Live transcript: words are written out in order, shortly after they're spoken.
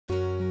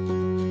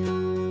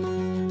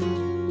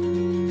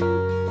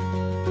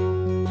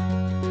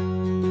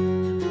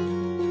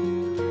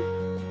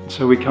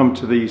So we come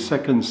to the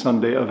second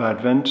Sunday of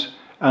Advent,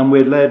 and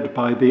we're led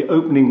by the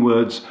opening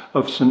words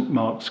of St.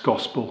 Mark's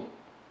Gospel.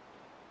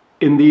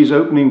 In these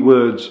opening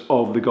words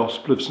of the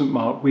Gospel of St.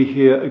 Mark, we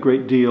hear a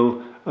great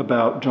deal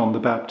about John the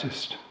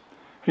Baptist.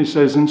 He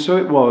says, "And so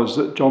it was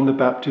that John the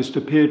Baptist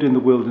appeared in the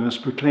wilderness,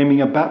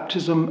 proclaiming a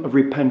baptism of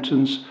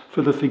repentance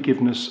for the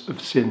forgiveness of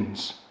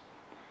sins."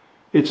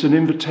 It's an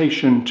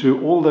invitation to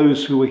all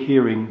those who were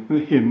hearing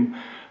him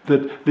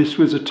that this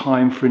was a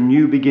time for a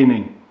new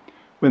beginning,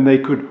 when they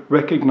could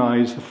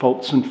recognize the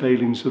faults and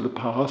failings of the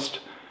past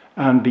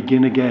and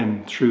begin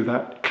again through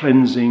that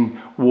cleansing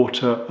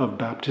water of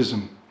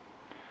baptism.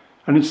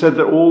 And it said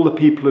that all the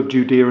people of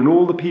Judea and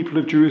all the people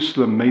of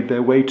Jerusalem made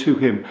their way to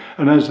him,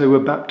 and as they were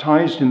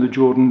baptized in the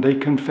Jordan, they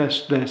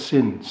confessed their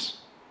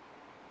sins.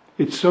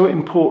 It's so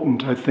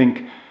important, I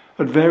think,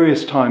 at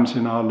various times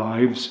in our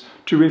lives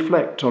to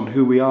reflect on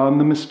who we are and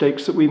the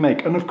mistakes that we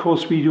make. And of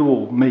course, we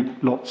all make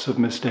lots of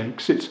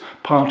mistakes. It's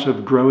part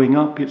of growing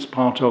up. It's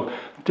part of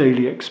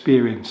daily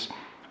experience.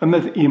 And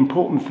the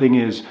important thing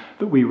is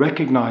that we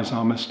recognize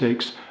our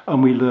mistakes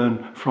and we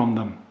learn from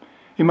them.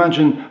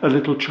 Imagine a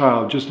little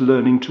child just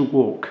learning to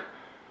walk.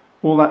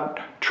 All that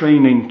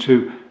training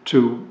to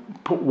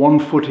put one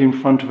foot in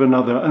front of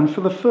another. And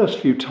for the first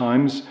few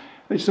times,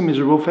 it's a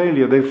miserable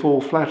failure. They fall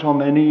flat on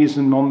their knees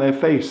and on their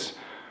face.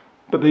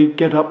 But they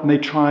get up and they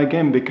try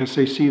again because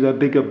they see their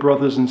bigger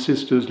brothers and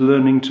sisters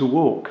learning to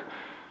walk.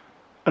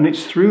 And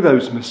it's through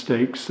those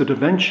mistakes that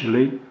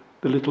eventually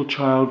the little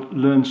child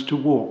learns to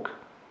walk.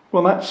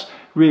 Well, that's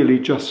really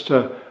just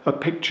a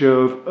picture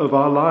of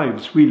our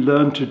lives. We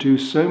learn to do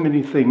so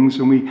many things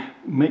and we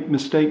make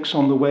mistakes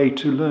on the way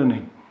to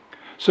learning.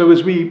 So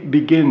as we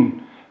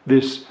begin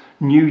this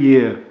new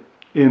year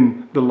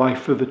in the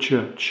life of the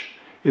church,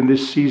 in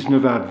this season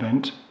of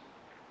Advent,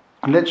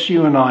 let's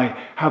you and I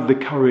have the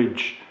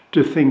courage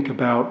to think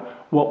about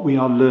what we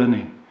are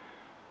learning,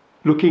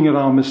 looking at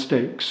our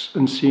mistakes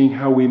and seeing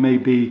how we may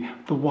be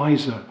the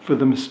wiser for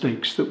the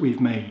mistakes that we've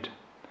made.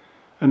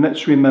 And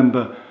let's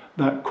remember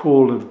that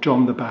call of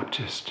John the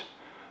Baptist,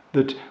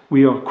 that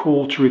we are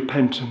called to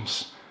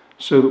repentance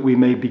so that we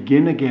may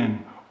begin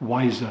again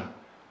wiser,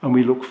 and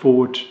we look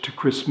forward to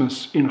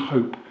Christmas in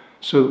hope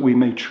so that we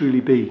may truly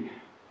be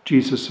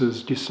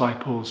Jesus'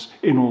 disciples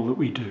in all that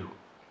we do.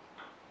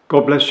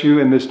 God bless you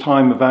in this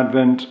time of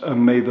Advent,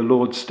 and may the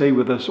Lord stay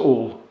with us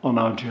all on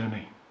our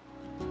journey.